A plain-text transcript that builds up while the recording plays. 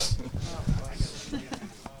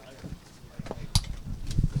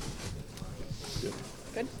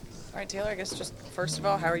right, Taylor, I guess just first of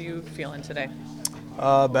all, how are you feeling today?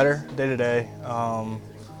 Better day to day.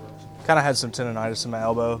 Kind of had some tendinitis in my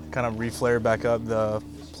elbow. Kind of reflared back up the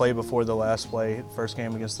play before the last play, first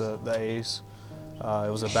game against the A's.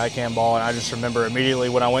 It was a backhand ball, and I just remember immediately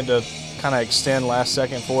when I went to kind of extend last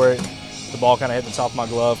second for it, the ball kind of hit the top of my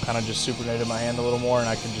glove, kind of just supinated my hand a little more, and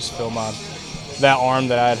I could just feel that arm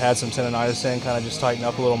that I had some tendinitis in kind of just tighten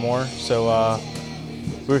up a little more. So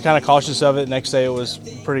we were kind of cautious of it. Next day it was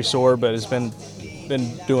pretty sore, but it's been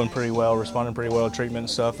doing pretty well, responding pretty well to treatment and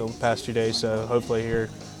stuff the past few days. So hopefully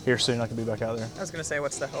here soon I can be back out there. I was going to say,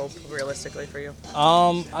 what's the hope realistically for you?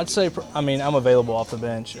 I'd say, I'm available off the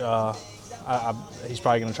bench. He's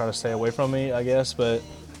probably going to try to stay away from me, I guess, but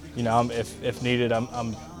if needed,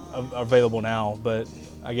 I'm available now. But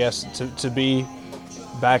I guess to be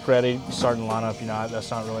back ready, starting the lineup,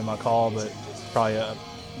 that's not really my call, but probably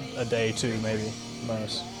a day, two, maybe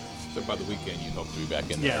most. So by the weekend, you hope to be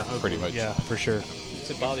back in there, pretty much. Yeah, for sure.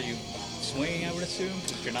 Does it bother you swinging, I would assume,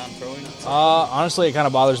 because you're not throwing? Honestly, it kind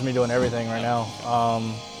of bothers me doing everything right now.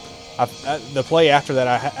 The play after that,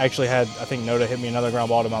 I actually had, I think Noda hit me another ground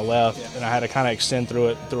ball to my left, and I had to kind of extend through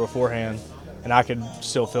it through a forehand, and I could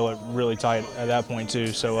still feel it really tight at that point too.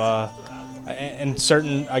 So, and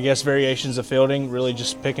certain, I guess, variations of fielding, really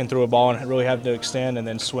just picking through a ball and really having to extend and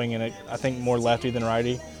then swinging it, I think more lefty than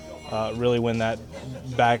righty. Really when that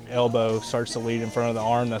back elbow starts to lead in front of the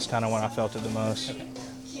arm, that's kind of when I felt it the most.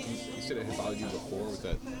 You said it had bothered you before with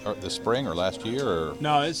that, or the spring or last year? Or?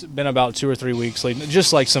 No, it's been about 2 or 3 weeks leading,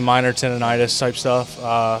 just like some minor tendinitis type stuff,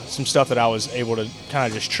 some stuff that I was able to kind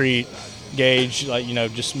of just treat, gauge,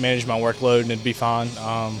 just manage my workload and it'd be fine.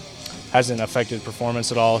 Hasn't affected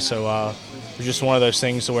performance at all, so it's just one of those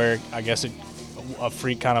things where I guess a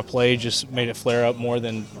freak kind of play just made it flare up more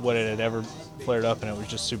than what it had ever flared up, and it was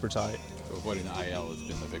just super tight. So avoiding the IL has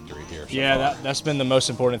been the victory here. That's been the most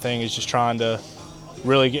important thing, is just trying to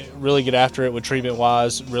really get after it with treatment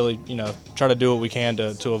wise. Really, try to do what we can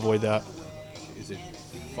to avoid that. Is it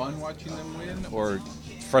fun watching them win, or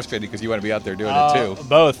frustrating because you want to be out there doing it too?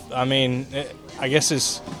 Both. I mean, I guess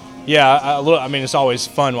it's it's always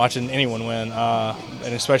fun watching anyone win,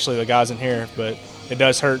 and especially the guys in here. But it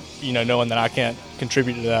does hurt, knowing that I can't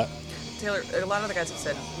contribute to that. Taylor, a lot of the guys have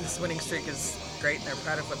said this winning streak is great and they're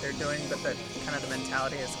proud of what they're doing, but that kind of the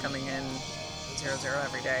mentality is coming in 0-0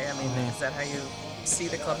 every day. I mean, Is that how you see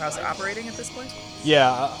the clubhouse operating at this point?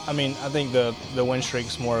 Yeah, I think the win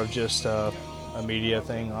streak's more of just a media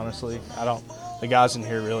thing, honestly. The guys in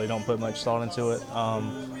here really don't put much thought into it.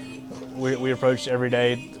 We approach every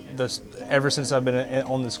day. Ever since I've been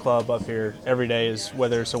on this club up here, every day is,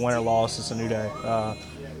 whether it's a win or loss, it's a new day.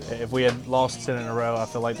 If we had lost 10 in a row, I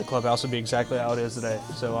feel like the clubhouse would be exactly how it is today.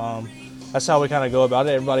 So that's how we kind of go about it.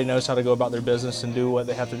 Everybody knows how to go about their business and do what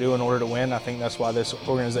they have to do in order to win. I think that's why this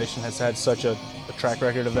organization has had such a track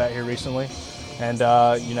record of that here recently. And,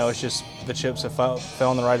 it's just the chips have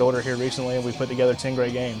fell in the right order here recently, and we put together 10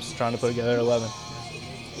 great games, trying to put together 11.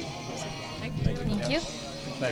 Thank you.